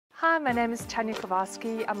Hi, my name is Tanya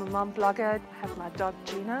Kovarsky. I'm a mom blogger. I have my dog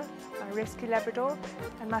Gina, my rescue Labrador,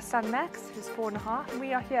 and my son Max, who's 4.5.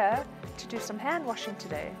 We are here to do some hand washing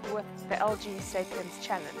today with the LG Sapience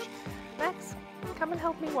challenge. Max, come and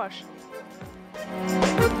help me wash.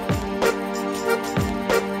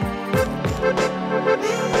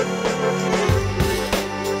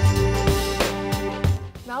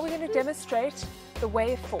 Now we're going to demonstrate the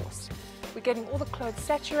wave force. We're getting all the clothes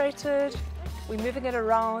saturated, we're moving it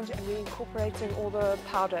around, and we're incorporating all the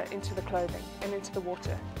powder into the clothing and into the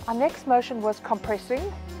water. Our next motion was compressing,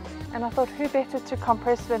 and I thought who better to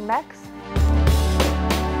compress than Max?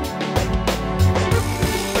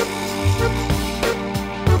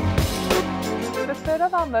 The third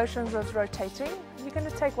of our motions was rotating. You're going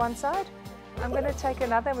to take one side, I'm going to take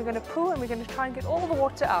another, and we're going to pull, and we're going to try and get all the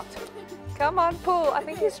water out. Come on, pull. I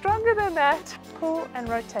think you're stronger than that. Pull and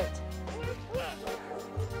rotate.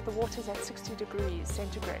 The water's at 60 degrees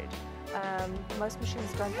centigrade. Most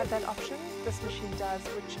machines don't have that option. This machine does,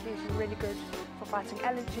 which is really good for fighting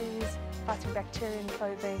allergies, fighting bacteria in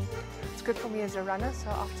clothing. It's good for me as a runner, so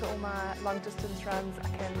after all my long distance runs, I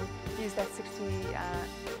can use that 60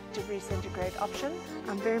 degrees centigrade option.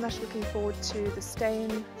 I'm very much looking forward to the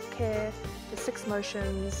stain care, the 6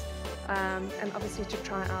 motions, and obviously to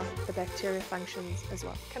try out the bacteria functions as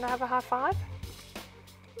well. Can I have a high 5?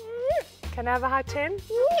 Can I have a high 10?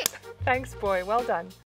 Thanks, boy. Well done.